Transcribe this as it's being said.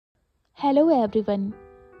Hello everyone,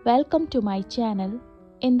 welcome to my channel.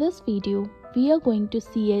 In this video, we are going to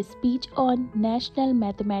see a speech on National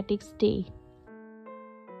Mathematics Day.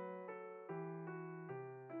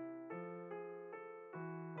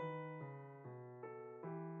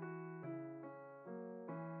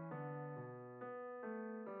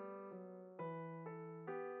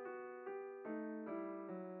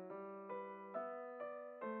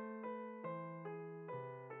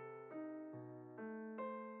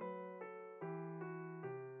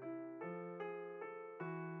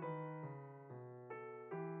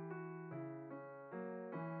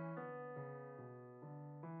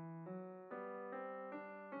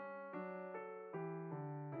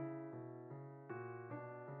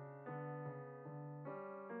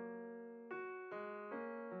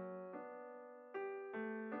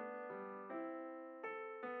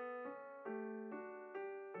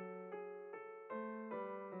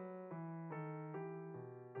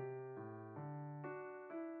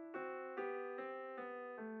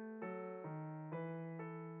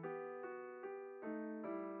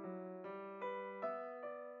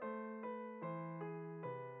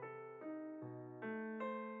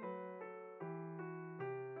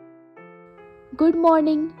 Good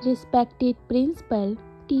morning, respected principal,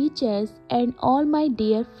 teachers, and all my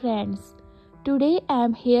dear friends. Today I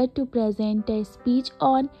am here to present a speech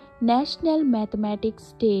on National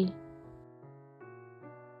Mathematics Day.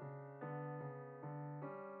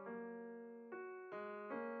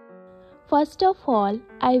 First of all,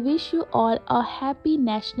 I wish you all a happy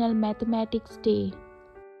National Mathematics Day.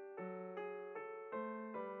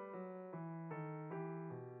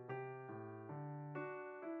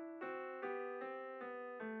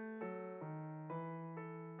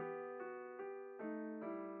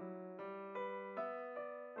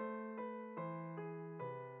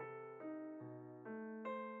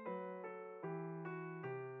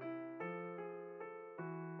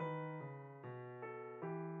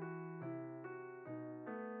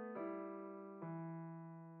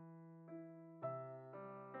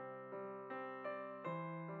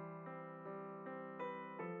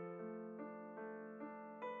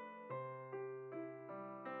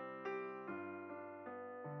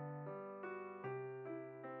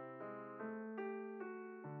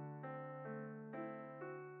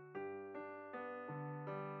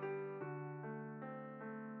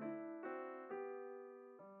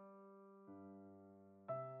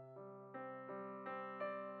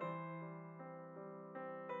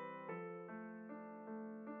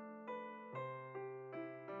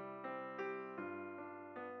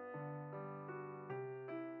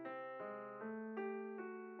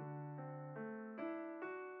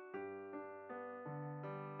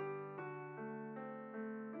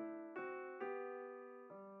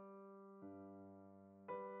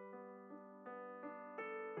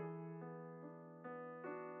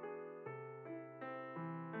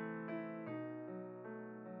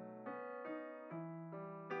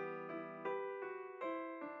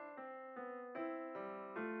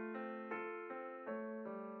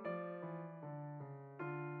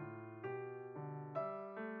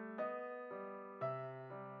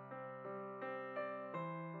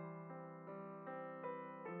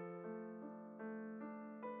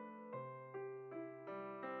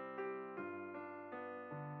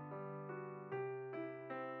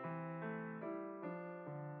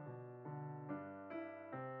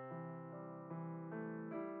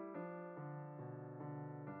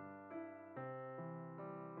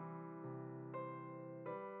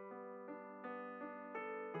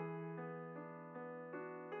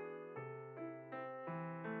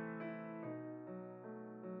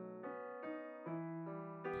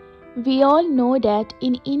 We all know that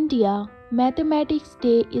in India, Mathematics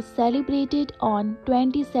Day is celebrated on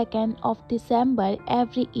 22nd of December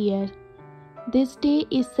every year. This day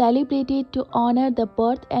is celebrated to honor the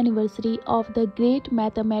birth anniversary of the great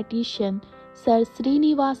mathematician Sir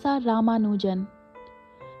Srinivasa Ramanujan.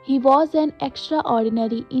 He was an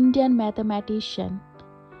extraordinary Indian mathematician.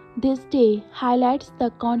 This day highlights the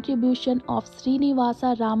contribution of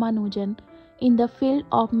Srinivasa Ramanujan in the field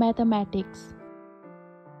of mathematics.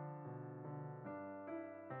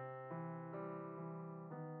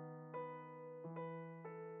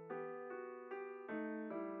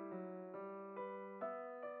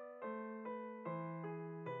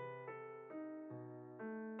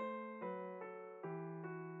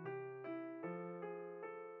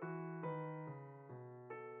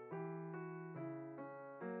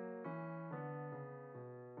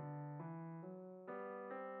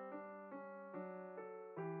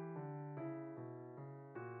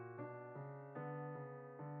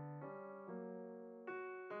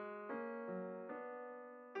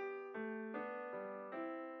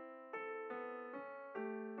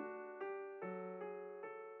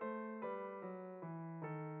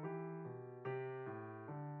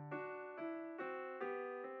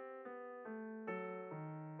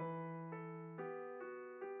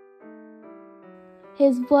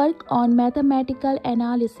 His work on mathematical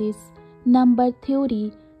analysis, number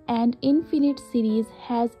theory, and infinite series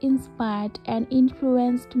has inspired and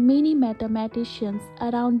influenced many mathematicians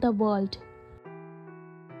around the world.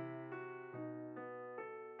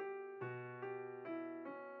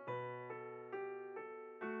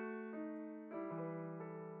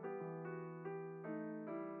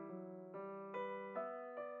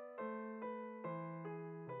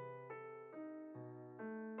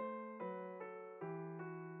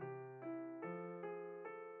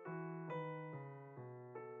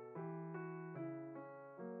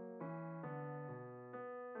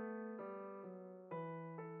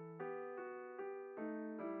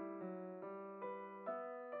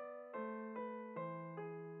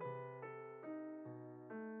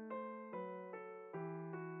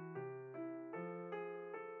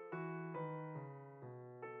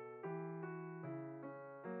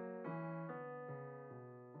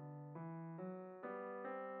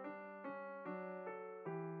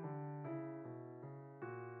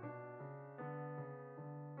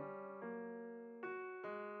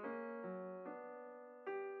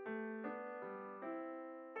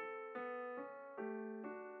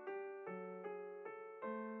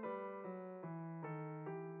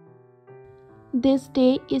 This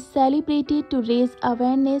day is celebrated to raise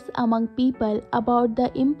awareness among people about the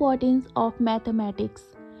importance of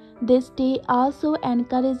mathematics. This day also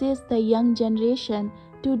encourages the young generation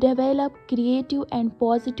to develop creative and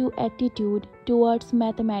positive attitude towards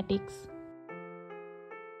mathematics.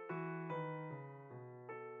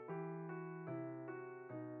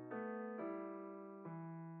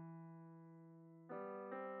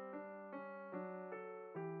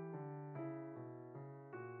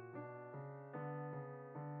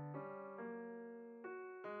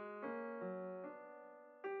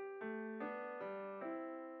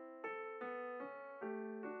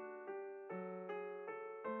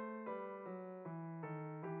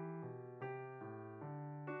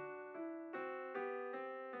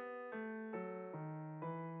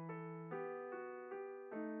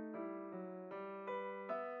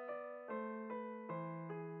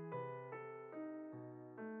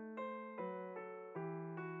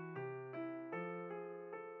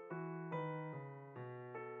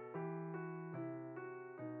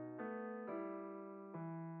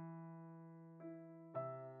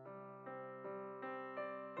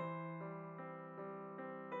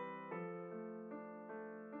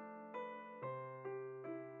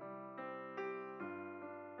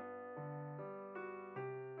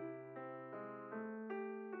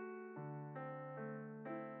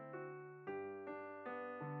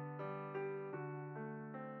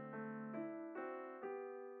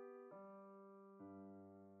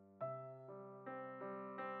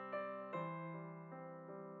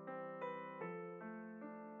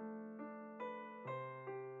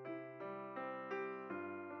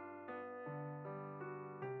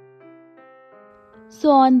 So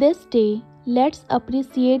on this day, let's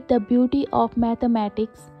appreciate the beauty of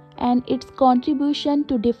mathematics and its contribution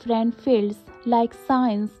to different fields like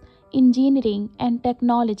science, engineering, and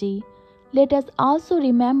technology. Let us also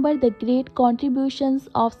remember the great contributions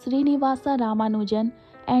of Srinivasa Ramanujan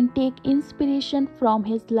and take inspiration from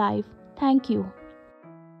his life. Thank you.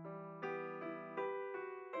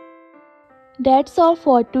 That's all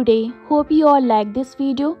for today. Hope you all like this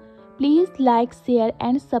video. Please like, share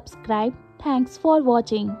and subscribe. Thanks for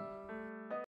watching.